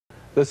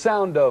The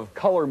sound of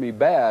Color Me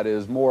Bad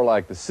is more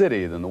like the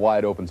city than the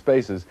wide open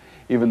spaces,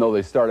 even though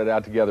they started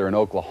out together in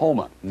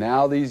Oklahoma.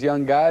 Now these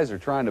young guys are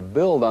trying to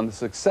build on the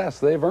success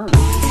they've earned.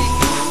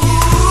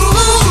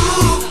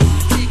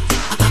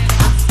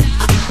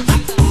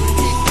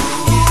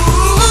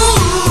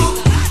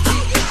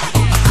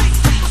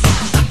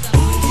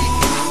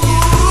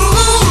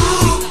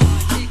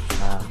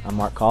 I'm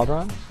Mark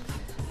Calderon.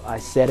 I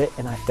said it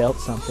and I felt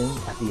something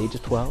at the age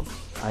of 12.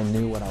 I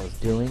knew what I was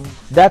doing.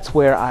 That's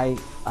where I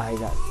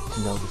got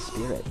to know the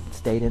Spirit. It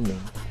stayed in me,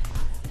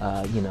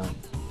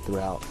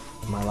 throughout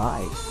my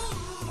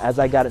life. As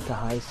I got into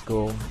high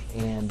school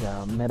and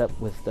met up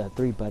with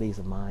 3 buddies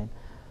of mine,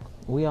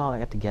 we all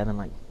got together and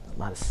like a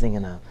lot of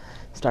singing,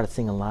 started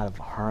singing a lot of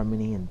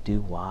harmony and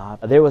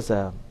doo-wop. There was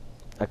a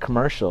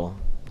commercial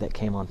that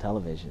came on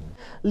television.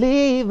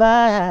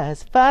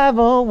 Levi's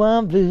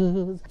 501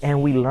 Blues.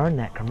 And we learned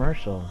that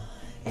commercial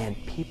and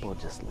people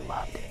just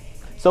loved it.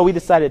 So we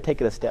decided to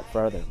take it a step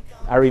further.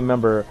 I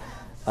remember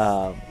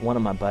one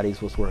of my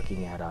buddies was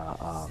working at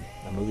a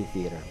movie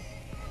theater.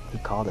 He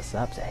called us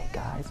up, said, "Hey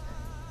guys,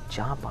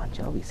 John Bon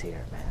Jovi's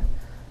here, man."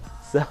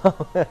 So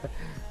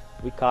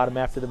we called him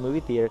after the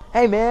movie theater.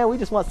 "Hey man, we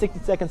just want 60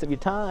 seconds of your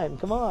time,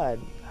 come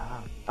on."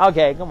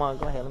 "Okay, come on,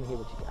 go ahead, let me hear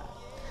what you got."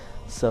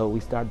 So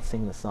we started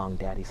singing the song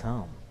Daddy's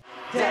Home.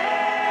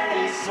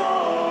 Daddy's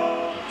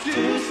home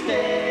to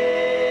stay.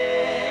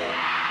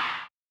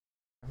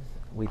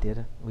 We did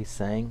it. We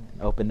sang,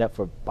 opened up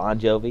for Bon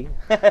Jovi.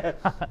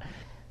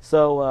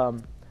 So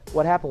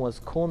what happened was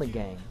Kool and the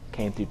Gang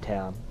came through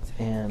town,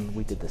 and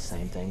we did the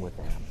same thing with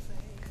them.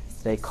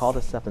 They called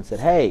us up and said,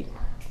 "Hey,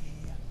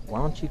 why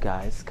don't you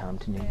guys come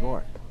to New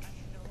York,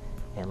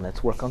 and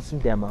let's work on some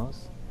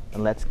demos,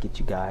 and let's get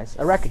you guys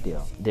a record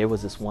deal." There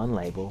was this one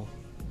label,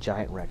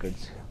 Giant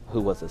Records,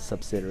 who was a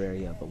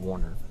subsidiary of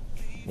Warner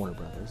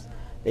Brothers.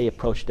 They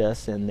approached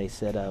us and they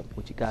said,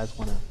 "Would you guys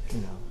want to,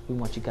 we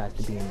want you guys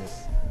to be in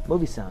this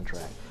movie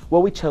soundtrack."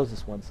 Well, we chose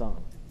this one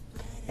song,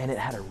 and it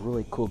had a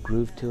really cool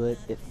groove to it.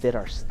 It fit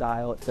our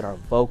style, it fit our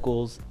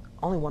vocals.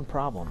 Only one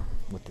problem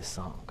with this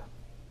song.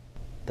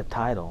 The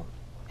title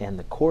and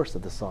the chorus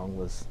of the song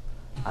was,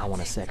 "I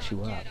Want to Sex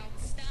You Up."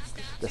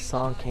 The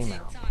song came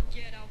out.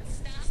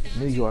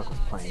 New York was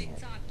playing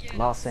it.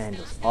 Los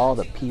Angeles, all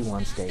the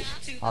P1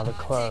 stations. All the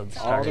clubs.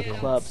 Started doing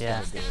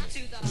it.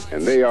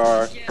 And they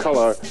are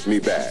Color Me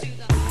Bad.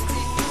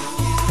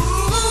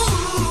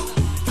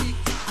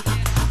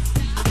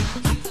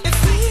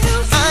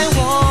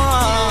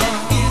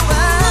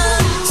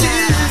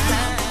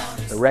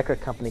 The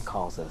record company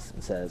calls us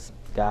and says,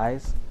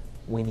 "Guys,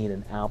 we need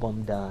an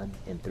album done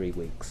in 3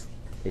 weeks."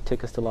 They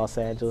took us to Los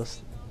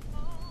Angeles.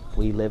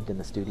 We lived in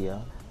the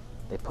studio.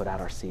 They put out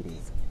our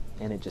CD,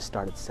 and it just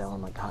started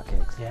selling like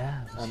hotcakes.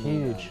 Yeah, it's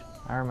huge.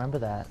 I remember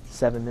that.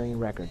 7 million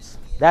records.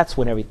 That's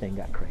when everything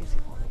got crazy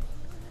for me.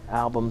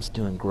 Albums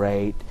doing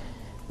great.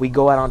 We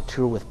go out on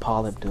tour with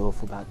Paul Abdul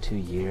for about 2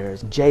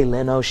 years. Jay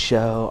Leno's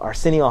show,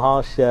 Arsenio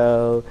Hall's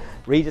show,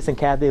 Regis and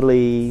Kathy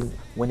Lee,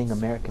 winning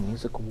American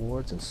Music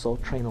Awards and Soul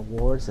Train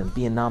Awards and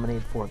being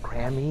nominated for a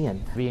Grammy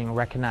and being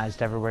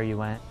recognized everywhere you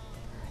went.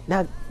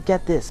 Now,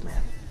 get this,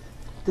 man.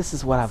 This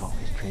is what I've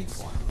always dreamed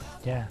for.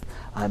 Yeah.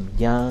 I'm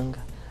young.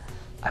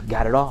 I've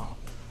got it all.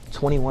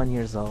 21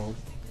 years old.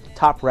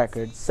 Top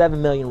record,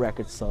 7 million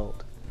records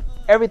sold.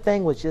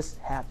 Everything was just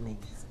happening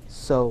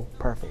so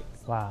perfect.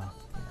 Wow.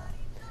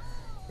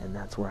 And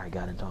that's where I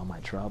got into all my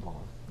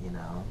trouble,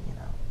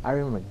 I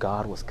remember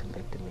God was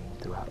convicting me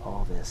throughout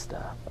all this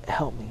stuff.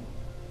 Help me,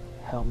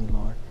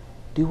 Lord.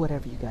 Do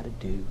whatever you got to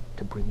do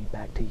to bring me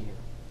back to you.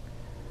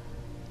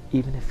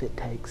 Even if it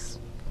takes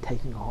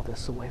taking all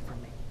this away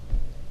from me.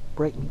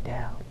 Break me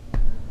down.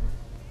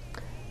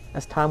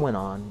 As time went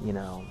on,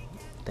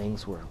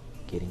 things were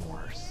getting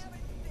worse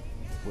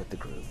with the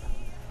group.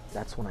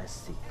 That's when I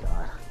seek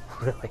God.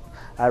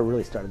 I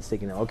really started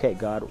seeking out, okay,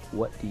 God,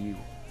 what do you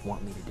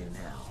want me to do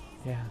now?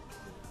 Yeah.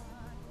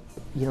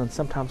 And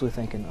sometimes we're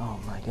thinking, oh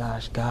my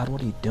gosh, God,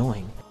 what are you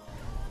doing?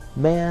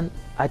 Man,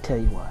 I tell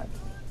you what,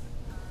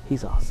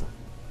 He's awesome.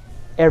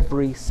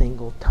 Every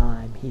single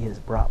time He has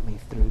brought me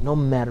through, no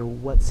matter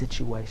what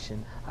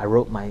situation. I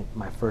wrote my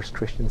first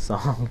Christian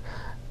song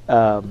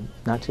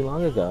not too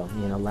long ago,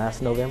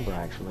 last November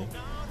actually.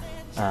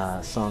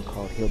 A song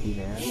called He'll Be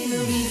There.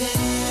 He'll be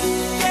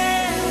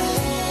there.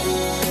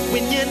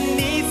 When you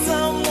need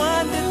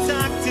someone to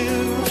talk to,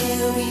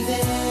 He'll be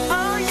there.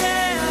 Oh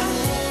yeah.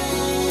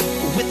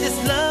 With His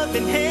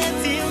loving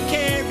hands, He'll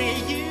carry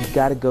you. You've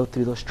got to go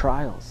through those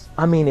trials.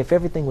 I mean, if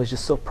everything was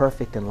just so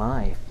perfect in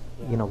life,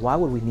 why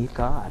would we need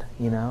God,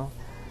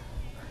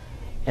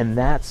 And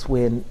that's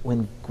when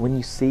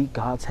you see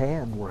God's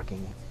hand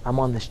working. I'm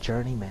on this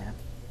journey, man.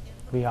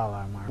 We all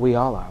are, Mark. We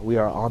all are. We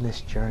are on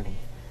this journey.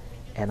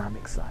 And I'm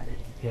excited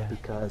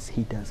because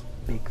He does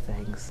big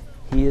things.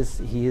 He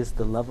is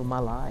the love of my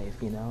life,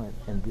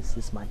 and this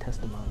is my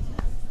testimony.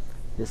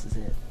 This is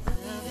it.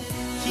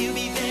 He'll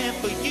be there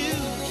for you.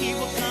 He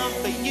will come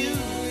for you.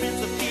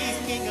 Prince of Peace.